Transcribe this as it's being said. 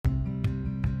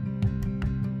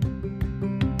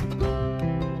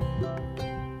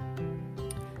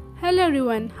Hello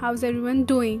everyone, how's everyone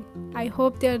doing? I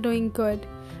hope they are doing good.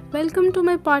 Welcome to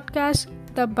my podcast,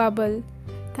 The Bubble.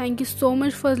 Thank you so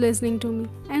much for listening to me.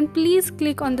 And please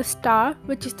click on the star,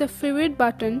 which is the favorite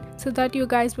button, so that you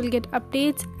guys will get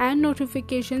updates and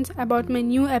notifications about my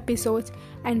new episodes.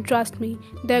 And trust me,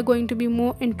 they're going to be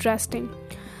more interesting.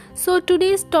 So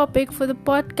today's topic for the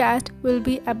podcast will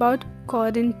be about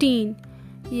quarantine.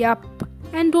 Yup.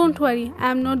 And don't worry,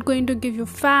 I'm not going to give you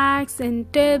facts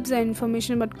and tips and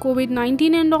information about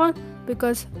COVID-19 and all,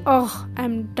 because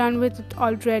I'm done with it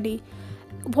already.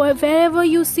 Wherever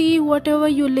you see, whatever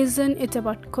you listen, it's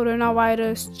about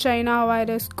coronavirus, China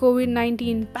virus,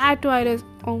 COVID-19, bat virus.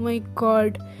 Oh my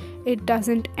god, it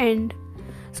doesn't end.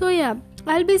 So yeah,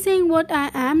 I'll be saying what I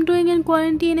am doing in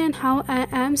quarantine and how I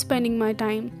am spending my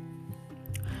time.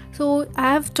 So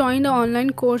I have joined an online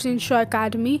course in Shaw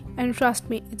Academy, and trust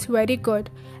me, it's very good,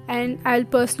 and I'll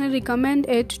personally recommend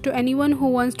it to anyone who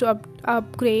wants to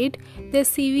upgrade their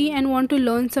CV and want to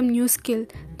learn some new skill.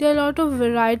 There are a lot of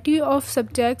variety of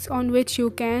subjects on which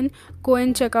you can go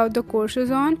and check out the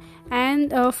courses on,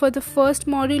 and for the first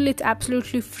module it's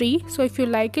absolutely free, so if you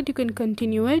like it you can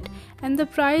continue it, and the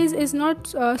price is not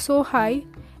so high,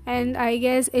 and I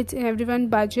guess it's in everyone's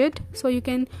budget, so you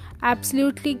can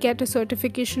absolutely get a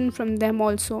certification from them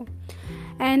also.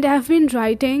 And I have been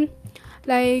writing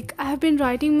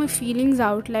my feelings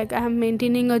out. Like, I am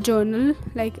maintaining a journal,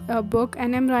 like a book,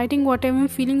 and I'm writing what I'm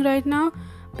feeling right now,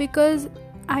 because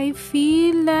I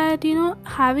feel that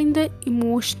having the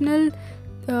emotional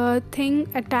thing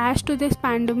attached to this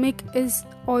pandemic is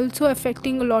also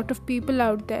affecting a lot of people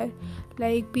out there.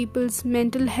 Like, people's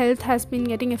mental health has been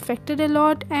getting affected a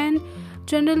lot, and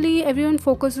generally everyone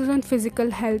focuses on physical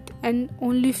health and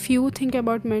only few think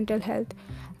about mental health.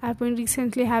 I've been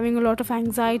recently having a lot of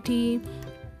anxiety,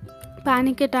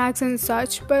 panic attacks and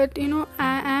such, but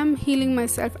I am healing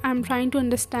myself. I'm trying to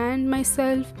understand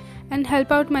myself and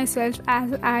help out myself,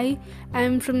 as I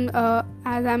am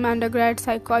as I'm undergrad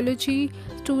psychology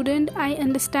student. I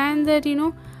understand that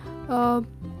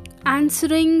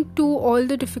answering to all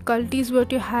the difficulties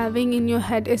what you're having in your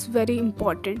head is very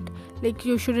important. Like,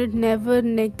 you should never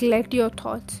neglect your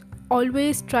thoughts.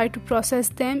 Always try to process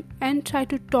them and try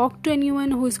to talk to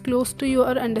anyone who is close to you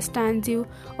or understands you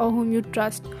or whom you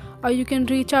trust. Or you can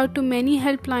reach out to many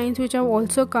helplines which have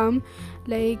also come.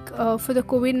 Like, for the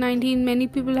COVID-19, many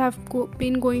people have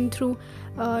been going through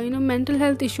mental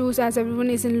health issues, as everyone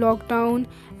is in lockdown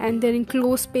and they're in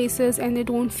closed spaces and they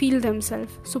don't feel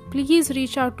themselves. So please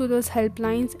reach out to those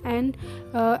helplines and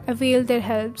avail their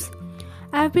helps.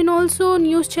 I have been also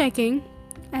news checking,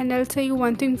 and I'll tell you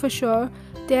one thing for sure: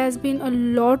 there has been a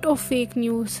lot of fake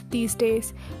news these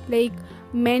days. Like,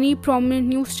 many prominent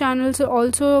news channels are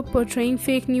also portraying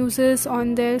fake news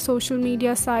on their social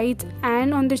media sites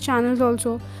and on their channels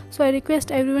also. So I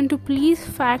request everyone to please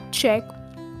fact check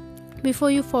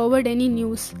before you forward any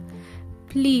news,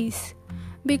 please,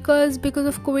 because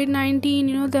of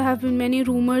COVID-19 there have been many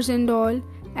rumors and all,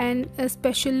 and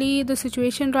especially the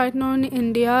situation right now in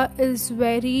India is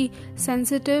very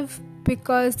sensitive,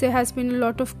 because there has been a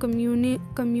lot of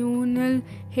communal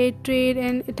hatred,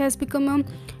 and it has become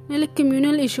a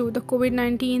communal issue. The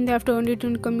COVID-19, they have turned it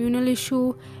into a communal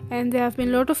issue, and there have been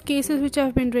a lot of cases which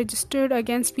have been registered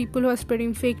against people who are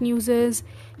spreading fake news,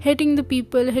 hitting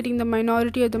the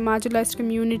minority or the marginalized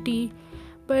community.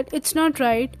 But it's not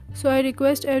right. So I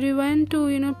request everyone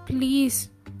to please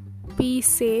be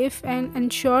safe and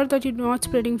ensure that you're not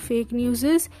spreading fake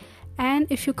news. And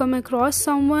if you come across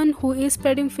someone who is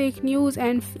spreading fake news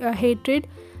and hatred,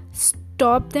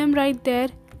 stop them right there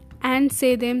and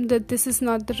say them that this is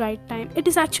not the right time. It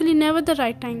is actually never the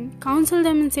right time. Counsel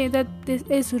them and say that this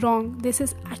is wrong. This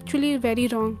is actually very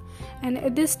wrong. And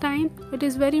at this time, it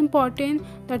is very important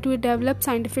that we develop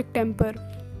scientific temper.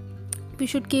 We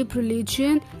should keep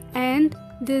religion and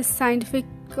these scientific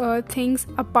things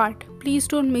apart. Please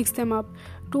don't mix them up.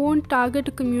 Don't target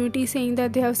a community saying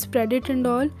that they have spread it and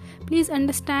all. Please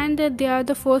understand that they are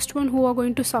the first one who are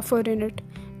going to suffer in it.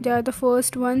 They are the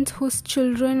first ones whose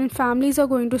children and families are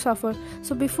going to suffer.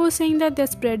 So before saying that they're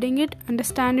spreading it,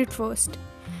 understand it first.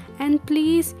 And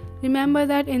please remember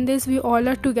that in this we all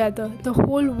are together. The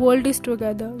whole world is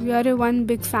together. We are a one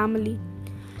big family.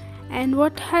 And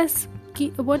what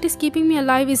is keeping me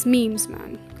alive is memes,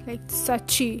 man. Like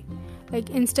Sachi. Like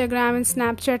Instagram and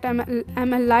Snapchat,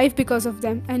 I'm alive because of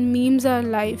them, and memes are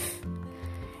alive.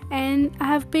 And I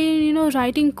have been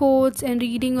writing quotes and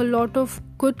reading a lot of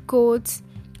good quotes,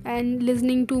 and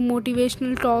listening to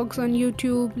motivational talks on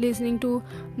YouTube, listening to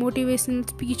motivational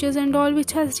speeches and all,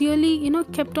 which has really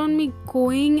kept on me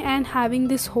going and having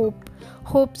this hope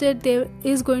that there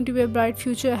is going to be a bright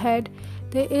future ahead.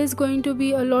 there is going to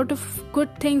be a lot of good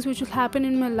things which will happen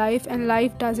in my life, and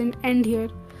life doesn't end here.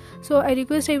 So I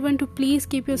request everyone to please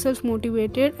keep yourself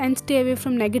motivated and stay away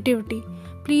from negativity.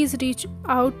 Please reach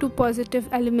out to positive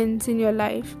elements in your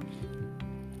life.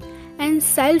 And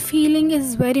self-healing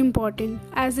is very important,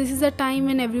 as this is a time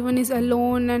when everyone is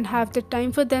alone and have the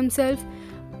time for themselves.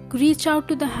 Reach out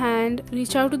to the hand,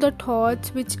 reach out to the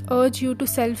thoughts which urge you to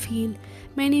self-heal.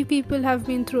 Many people have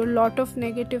been through a lot of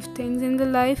negative things in their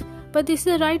life, but this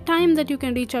is the right time that you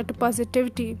can reach out to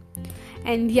positivity.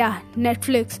 And yeah,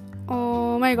 Netflix.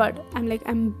 Oh my god,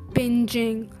 I'm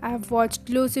binging. I've watched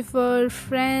Lucifer,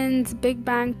 Friends, Big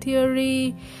Bang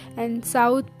Theory, and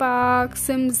South Park,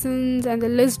 Simpsons, and the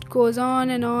list goes on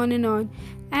and on and on.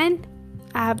 And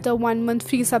I have the 1 month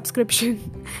free subscription.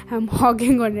 I'm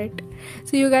hogging on it.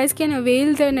 So you guys can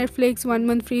avail the Netflix 1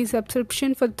 month free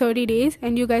subscription for 30 days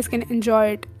and you guys can enjoy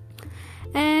it.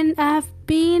 And I have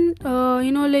been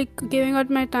giving out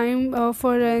my time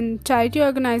for a charity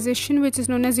organization which is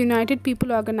known as United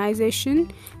People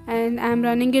Organization, and I'm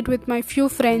running it with my few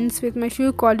friends, with my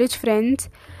few college friends.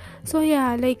 So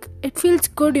yeah, it feels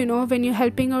good, when you're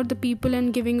helping out the people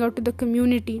and giving out to the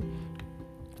community.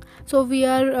 So we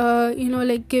are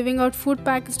giving out food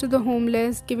packets to the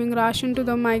homeless, giving ration to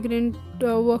the migrant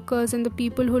workers and the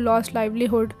people who lost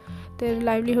their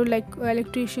livelihood, like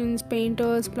electricians,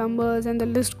 painters, plumbers, and the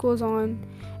list goes on.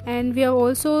 And we have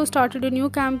also started a new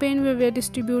campaign where we are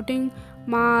distributing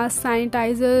masks,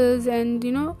 sanitizers, and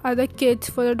other kits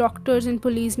for the doctors and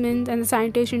policemen and the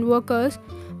sanitation workers,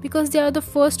 because they are the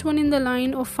first one in the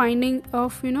line of fighting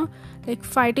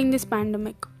this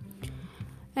pandemic.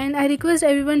 And I request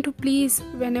everyone to please,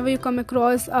 whenever you come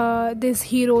across these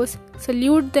heroes,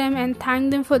 salute them and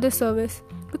thank them for their service.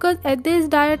 Because at this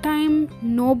dire time,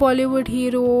 no Bollywood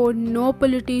hero, no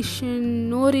politician,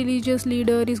 no religious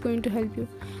leader is going to help you.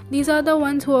 These are the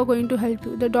ones who are going to help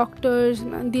you. The doctors,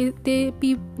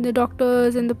 the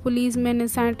doctors and the policemen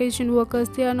and sanitation workers,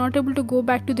 they are not able to go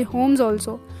back to their homes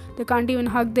also. They can't even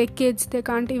hug their kids. They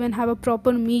can't even have a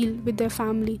proper meal with their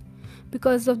family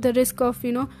because of the risk of,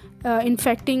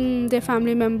 infecting their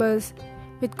family members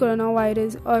with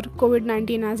coronavirus or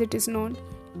COVID-19 as it is known.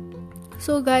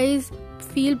 So guys,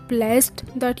 feel blessed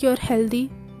that you're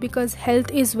healthy, because health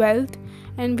is wealth,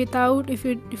 and if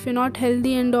you're not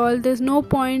healthy and all, there's no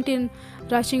point in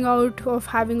rushing out of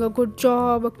having a good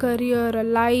job, a career, a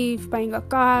life, buying a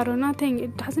car or nothing.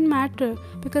 It doesn't matter,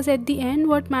 because at the end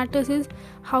what matters is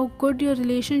how good your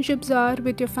relationships are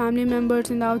with your family members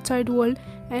in the outside world,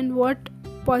 and what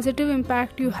positive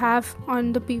impact you have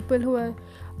on the people who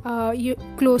are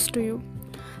close to you.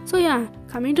 So yeah,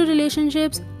 coming to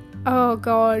relationships, oh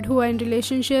god, who are in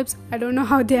relationships, I don't know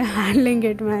how they're handling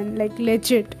it, man.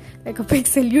 Legit, a big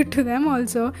salute to them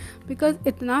also, because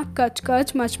itna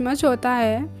kach much hota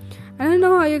hai. I don't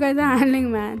know how you guys are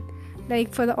handling, man.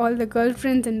 For all the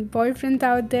girlfriends and boyfriends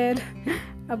out there,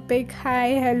 a big hi,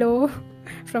 hello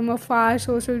from a far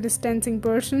social distancing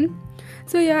person.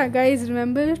 So yeah, guys,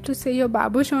 remember to say your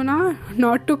babu shona,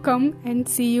 not to come and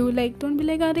see you. Don't be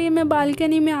like, "Arey, मैं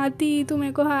balcony में आती, तू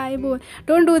मेरे को hi बोल."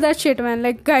 Don't do that shit, man.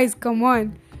 Guys, come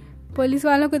on. Police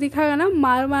वालों को दिखाएगा ना,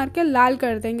 मार के लाल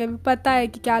कर देंगे. अभी पता है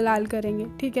कि क्या लाल करेंगे,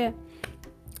 ठीक है?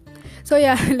 So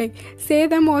yeah, say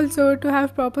them also to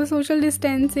have proper social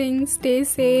distancing, stay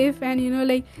safe,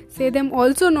 and say them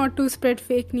also not to spread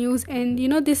fake news. And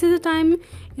this is a time,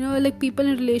 people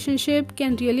in relationship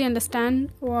can really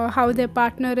understand how their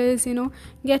partner is,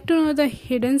 get to know the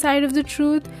hidden side of the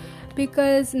truth,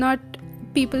 because not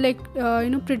people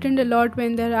pretend a lot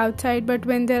when they're outside, but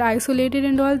when they're isolated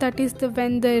and all, that is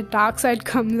when the dark side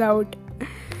comes out.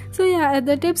 So yeah,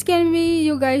 the tips can be,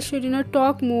 you guys should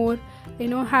talk more,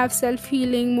 have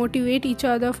self-healing, motivate each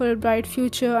other for a bright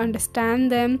future,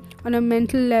 understand them on a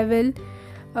mental level.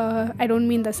 I don't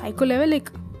mean the psycho level,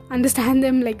 understand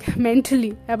them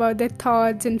mentally about their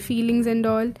thoughts and feelings and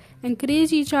all.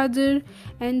 Encourage each other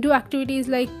and do activities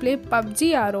like play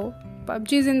PUBG, yaro.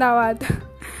 PUBG Zindabad.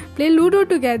 Play Ludo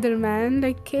together, man.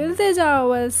 Khelte jao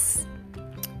bas.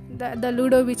 The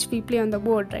Ludo which we play on the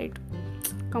board, right?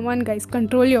 Come on, guys,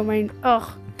 control your mind. Ugh.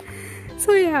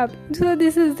 So yeah, so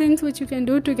this is things which you can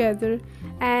do together.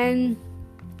 And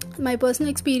my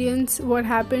personal experience, what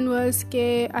happened was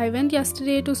I went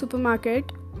yesterday to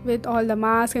supermarket with all the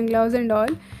masks and gloves and all,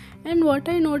 and what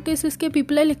I noticed is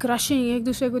people are rushing, एक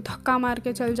दूसरे को धक्का मार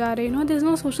के चल जा रहे, there's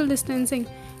no social distancing.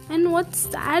 And what's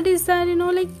sad is that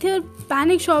they're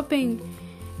panic shopping,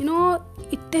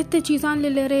 इतने चीज़ां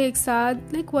ले रहे एक साथ.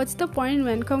 What's the point,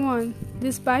 man? Come on,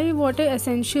 just buy what is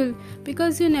essential,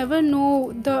 because you never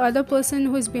know, the other person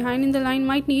who is behind in the line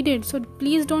might need it. So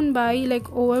please don't buy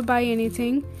overbuy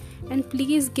anything, and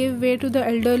please give way to the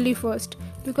elderly first,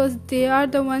 because they are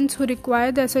the ones who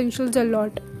require the essentials a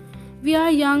lot. We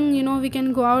are young, we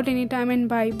can go out anytime and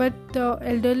buy, but the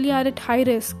elderly are at high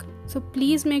risk. So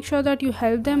please make sure that you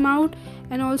help them out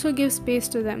and also give space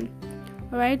to them.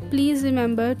 Alright, please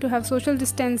remember to have social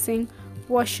distancing,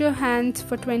 wash your hands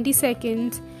for 20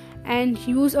 seconds and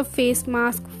use a face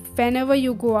mask whenever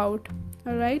you go out.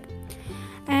 Alright,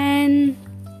 and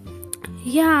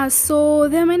yeah, so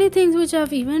there are many things which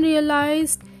I've even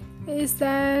realized is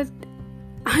that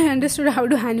I understood how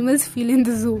do animals feel in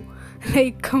the zoo.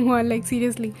 Like, come on, like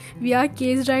seriously, we are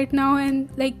caged right now, and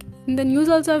like in the news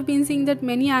also I've been seeing that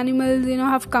many animals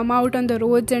have come out on the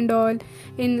roads and all.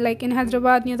 In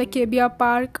Hyderabad near the KBR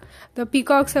park, the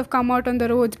peacocks have come out on the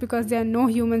roads because there are no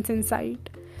humans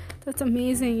inside. That's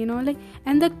amazing,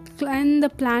 and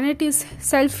the planet is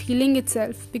self-healing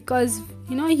itself, because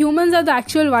humans are the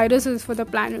actual viruses for the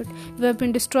planet. We have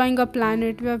been destroying our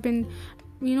planet, we have been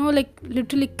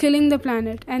literally killing the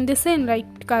planet, and they say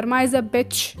like karma is a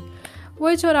bitch.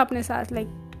 Which or apne saath, like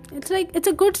it's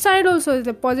a good side also, it's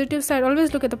a positive side.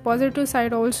 Always look at the positive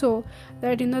side also,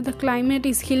 that the climate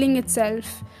is healing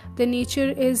itself, the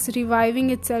nature is reviving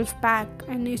itself back,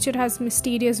 and nature has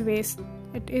mysterious ways.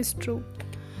 It is true.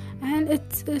 And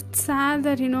it's sad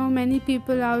that many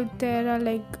people out there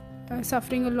are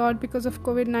suffering a lot because of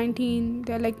COVID-19.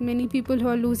 There are many people who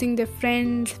are losing their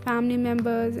friends, family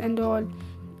members and all.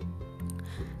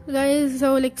 Guys,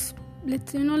 so let's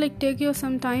take your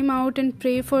some time out and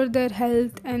pray for their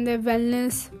health and their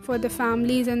wellness, for the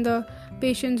families and the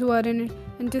patients who are in it,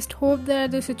 and just hope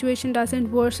that the situation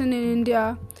doesn't worsen in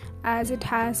India as it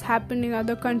has happened in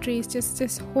other countries.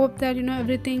 Just hope that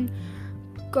everything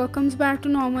comes back to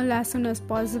normal as soon as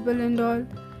possible and all.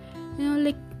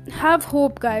 Have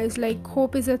hope, guys.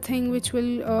 Hope is a thing which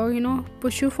will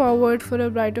push you forward for a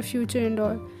brighter future and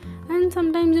all. And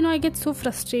sometimes I get so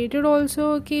frustrated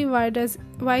also. Okay,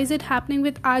 why is it happening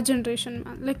with our generation,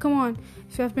 man? Come on,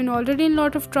 if you have been already in a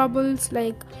lot of troubles,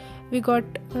 we got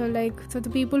so the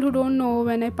people who don't know,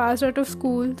 when I passed out of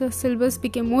school, the syllabus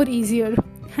became more easier.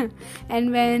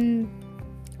 And when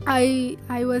I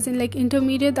was in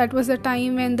intermediate, that was the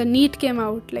time when the NEET came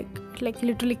out,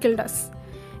 literally killed us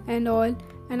and all.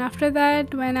 And after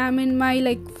that, when I'm in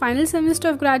my final semester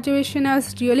of graduation, I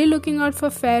was really looking out for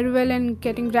farewell and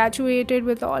getting graduated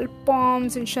with all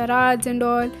poems and charades and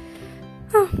all.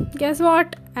 Guess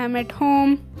what? I'm at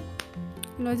home,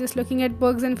 just looking at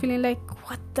books and feeling like,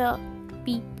 what the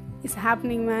beep is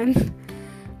happening, man?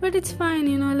 But it's fine,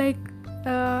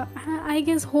 I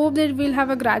guess hope that we'll have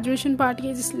a graduation party.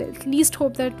 I just at least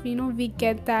hope that we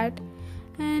get that.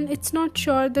 And it's not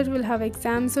sure that we'll have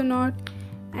exams or not.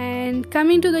 And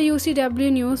coming to the UCW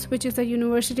news, which is the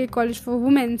University College for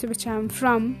Women, which I'm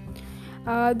from,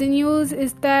 the news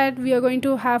is that we are going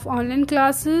to have online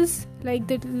classes.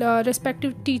 The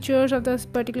respective teachers of those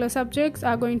particular subjects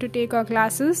are going to take our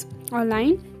classes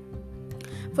online.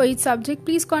 For each subject,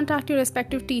 please contact your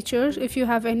respective teachers if you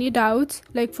have any doubts,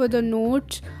 for the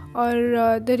notes or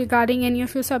regarding any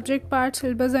of your subject parts,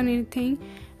 syllabus or anything.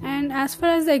 And as far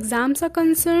as the exams are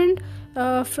concerned,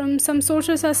 from some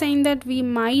sources are saying that we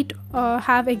might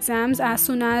have exams as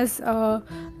soon as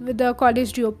the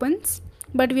college reopens,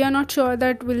 but we are not sure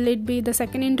that will it be the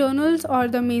second internals or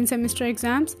the main semester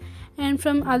exams. And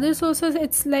from other sources,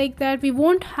 it's like that we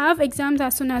won't have exams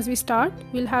as soon as we start.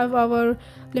 We'll have our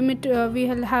limit,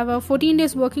 we'll have our 14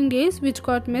 days working days, which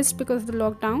got missed because of the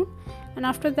lockdown, and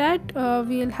after that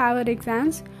we'll have our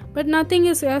exams. But nothing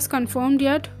is as confirmed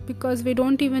yet, because we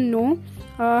don't even know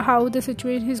how the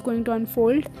situation is going to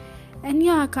unfold.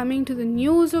 And coming to the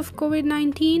news of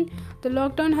COVID-19, the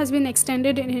lockdown has been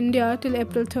extended in India till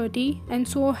April 30, and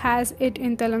so has it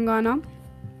in Telangana.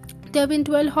 There have been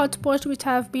 12 hotspots which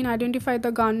have been identified by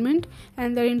the government,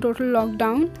 and they're in total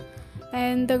lockdown.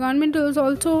 And the government is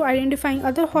also identifying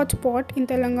other hotspots in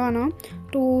Telangana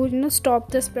to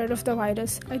stop the spread of the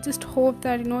virus. I just hope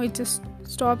that it just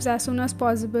stops as soon as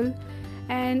possible.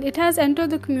 And it has entered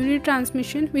the community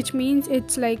transmission, which means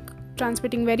it's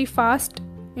transmitting very fast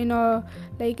in a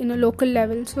local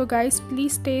level. So guys,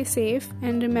 please stay safe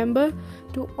and remember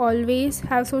to always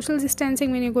have social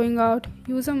distancing when you're going out.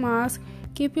 Use a mask,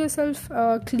 keep yourself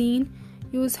clean,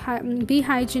 be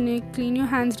hygienic, clean your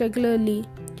hands regularly.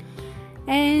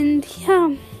 And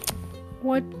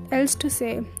what else to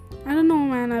say? I don't know,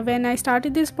 man. When I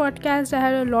started this podcast, I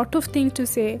had a lot of things to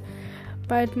say,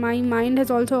 but my mind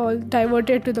has also all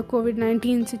diverted to the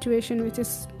COVID-19 situation, which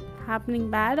is happening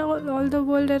bad all the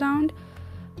world around.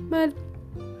 But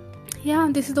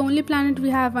this is the only planet we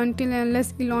have until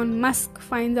unless Elon Musk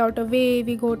finds out a way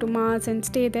we go to Mars and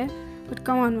stay there. But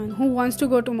come on, man, who wants to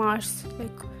go to Mars?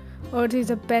 Earth is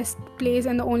the best place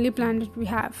and the only planet we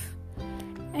have.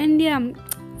 And yeah,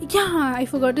 I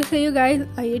forgot to say you guys,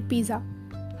 I ate pizza.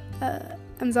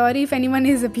 I'm sorry if anyone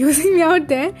is abusing me out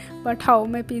there, but how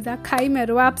मैं pizza खाई मैं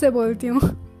रो आपसे बोलती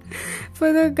हूँ.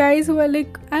 For the guys who are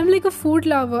like, I'm like a food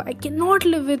lover. I cannot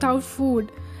live without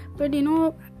food. But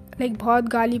like बहुत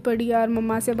गाली पड़ी यार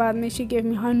मम्मा से बाद में. She gave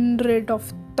me 100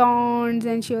 of taunts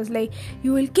and she was like,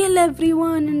 you will kill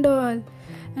everyone and all.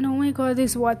 And oh my god,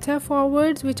 these WhatsApp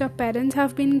forwards which our parents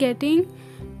have been getting,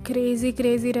 crazy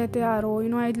रहते यार वो.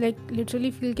 I like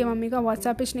literally feel कि mummy का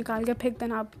WhatsApp page निकाल के फेंक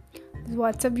देना आप. This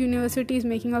WhatsApp university is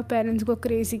making our parents go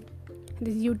crazy.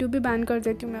 This YouTube भी ban कर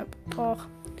देती हूँ मैं अब. Oh.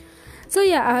 So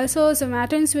yeah, so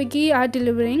Zomato and Swiggy are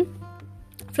delivering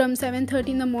from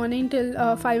 7:30 in the morning till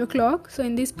 5 o'clock. So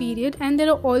in this period, and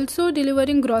they're also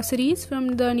delivering groceries from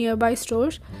the nearby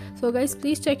stores. So guys,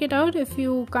 please check it out if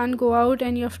you can't go out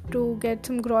and you have to get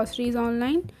some groceries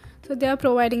online. So they are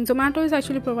providing. Zomato is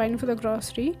actually providing for the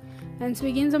grocery, and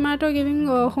Swiggy and Zomato are giving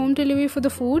home delivery for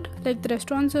the food. Like the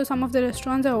restaurants, some of the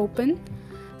restaurants are open.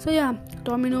 So yeah,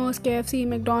 Domino's, KFC,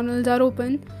 McDonald's are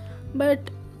open,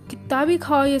 but कितना भी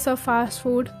खाओ ये सब fast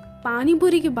food, पानी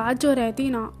पूरी की बात जो रहती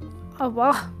ना, अब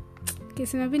वाह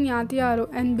किसी में भी नहीं आती यार.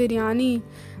 एंड बिरयानी,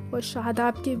 वो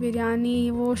शादाब की बिरयानी,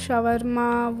 वो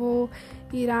शवरमा, वो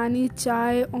Irani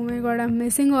chai, oh my god I am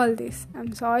missing all this. I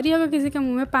am sorry अगर किसी के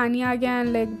मुंह में पानी आ गया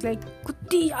एंड लाइक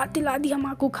कुत्ती याद दिला दी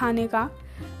हमको खाने का.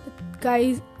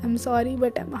 Guys I am sorry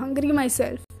but I am hungry my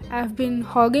self. I have been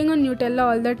hogging on Nutella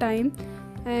all the time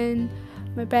and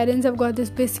my parents have got this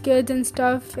biscuits and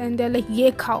stuff and they're like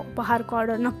ये खाओ बाहर का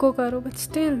order नको करो. but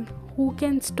still who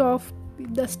can stop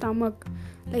the stomach?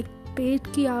 like पेट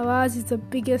की आवाज़ is the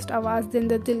biggest आवाज़ than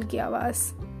the दिल की आवाज़.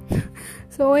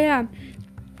 So yeah,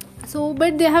 so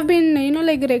but they have been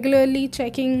like regularly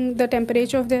checking the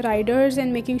temperature of their riders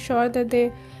and making sure that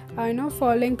they are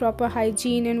following proper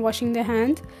hygiene and washing their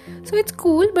hands. So it's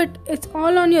cool, but it's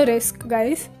all on your risk,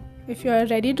 guys. If you are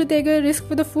ready to take a risk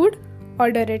for the food,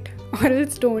 order it or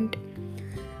else don't.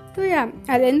 So yeah,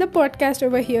 I'll end the podcast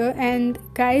over here, and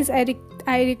guys,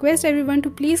 I request everyone to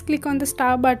please click on the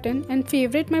star button and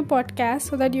favorite my podcast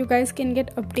so that you guys can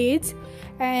get updates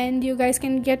and you guys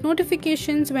can get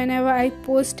notifications whenever I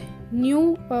post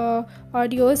new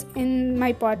audios in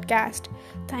my podcast.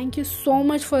 Thank you so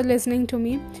much for listening to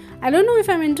me. I don't know if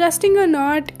I'm interesting or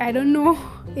not. I don't know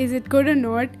is it good or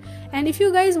not. And if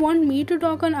you guys want me to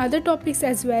talk on other topics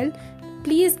as well,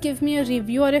 please give me a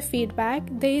review or a feedback.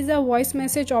 There is a voice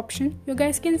message option. You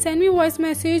guys can send me a voice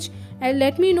message and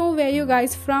let me know where you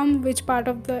guys from, which part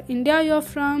of the India you're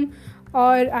from,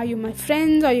 or are you my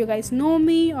friends, or you guys know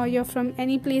me, or you're from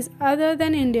any place other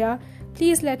than India.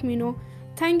 Please let me know.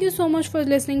 Thank you so much for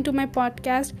listening to my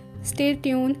podcast. Stay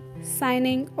tuned.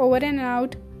 Signing over and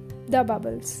out. The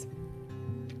Bubbles.